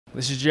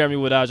This is Jeremy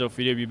Wodajo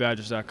for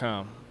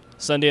WBadgers.com.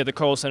 Sunday at the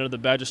Kohl Center, the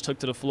Badgers took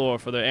to the floor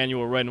for their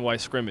annual red and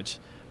white scrimmage,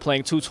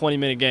 playing two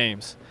 20-minute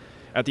games.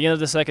 At the end of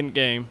the second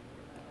game,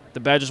 the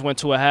Badgers went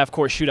to a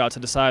half-court shootout to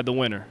decide the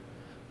winner,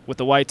 with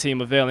the white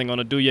team availing on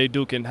a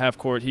Duye-Dukin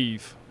half-court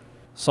heave.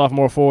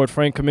 Sophomore forward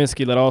Frank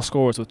Kaminsky led all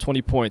scorers with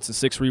 20 points and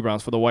 6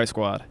 rebounds for the white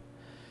squad.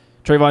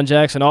 Trayvon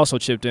Jackson also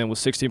chipped in with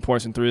 16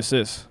 points and 3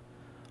 assists.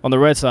 On the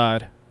red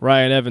side,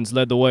 Ryan Evans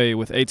led the way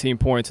with 18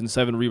 points and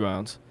 7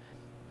 rebounds.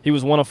 He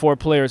was one of 4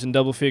 players in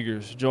double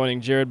figures,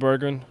 joining Jared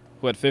Bergen,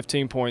 who had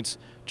 15 points,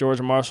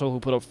 George Marshall, who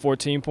put up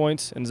 14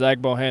 points, and Zach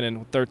Bohannon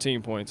with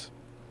 13 points.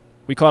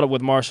 We caught up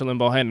with Marshall and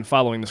Bohannon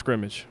following the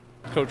scrimmage.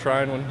 Coach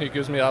Ryan, when he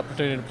gives me the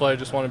opportunity to play, I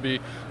just want to be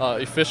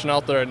efficient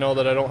out there. I know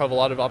that I don't have a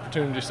lot of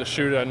opportunities to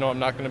shoot. I know I'm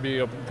not going to be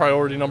a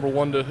priority number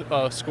one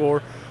to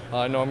score.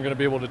 I know I'm going to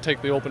be able to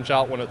take the open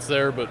shot when it's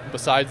there, but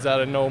besides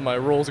that, I know my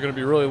role is going to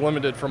be really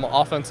limited from an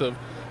offensive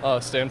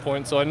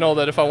standpoint. So I know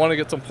that if I want to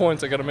get some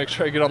points, I got to make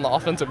sure I get on the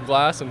offensive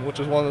glass, and which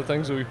is one of the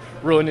things we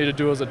really need to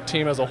do as a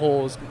team as a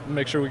whole is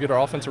make sure we get our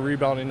offensive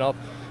rebounding up,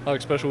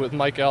 especially with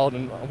Mike out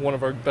and one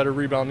of our better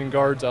rebounding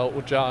guards out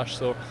with Josh.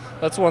 So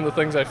that's one of the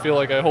things I feel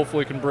like I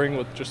hopefully can bring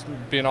with just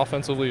being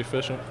offensively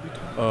efficient.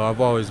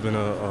 I've always been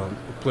a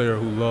player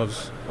who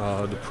loves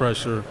the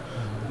pressure,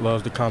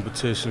 loves the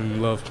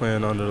competition, loves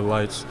playing under the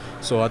lights.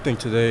 So I think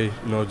today,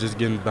 just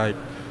getting back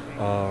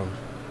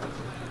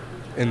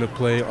in the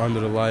play under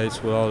the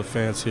lights with all the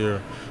fans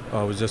here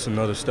was just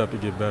another step to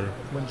get better.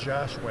 When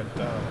Josh went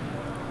down,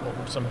 what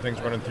were some things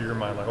running through your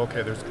mind? Like,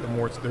 okay, there's going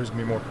to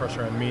be more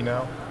pressure on me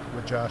now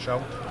with Josh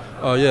out?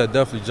 Yeah,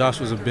 definitely. Josh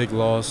was a big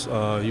loss.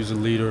 He was a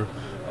leader.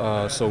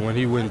 So when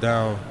he went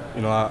down,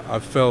 I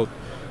felt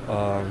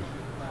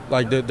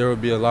like there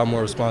would be a lot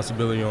more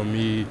responsibility on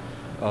me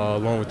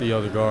along with the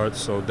other guards,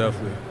 so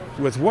definitely.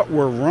 With what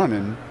we're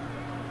running,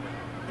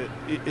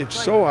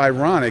 it's so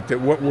ironic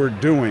that what we're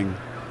doing,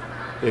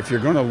 if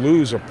you're going to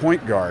lose a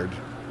point guard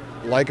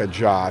like a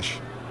Josh,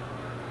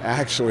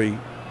 actually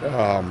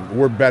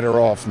we're better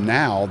off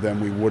now than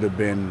we would have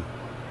been,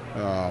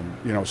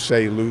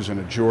 say losing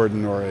a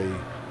Jordan or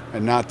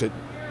and not that,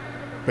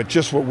 but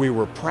just what we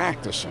were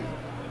practicing.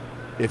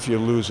 If you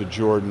lose a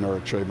Jordan or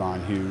a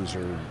Trayvon Hughes,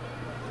 or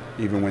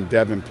even when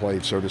Devin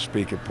played, so to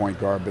speak, at point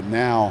guard. But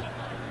now,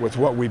 with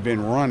what we've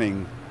been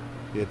running,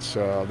 it's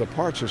the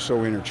parts are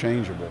so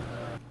interchangeable.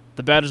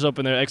 The Badgers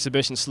open their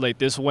exhibition slate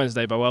this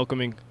Wednesday by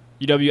welcoming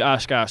UW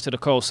Oshkosh to the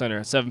Kohl Center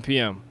at 7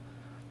 p.m.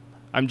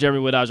 I'm Jeremy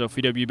Wodajo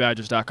for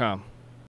WBadgers.com.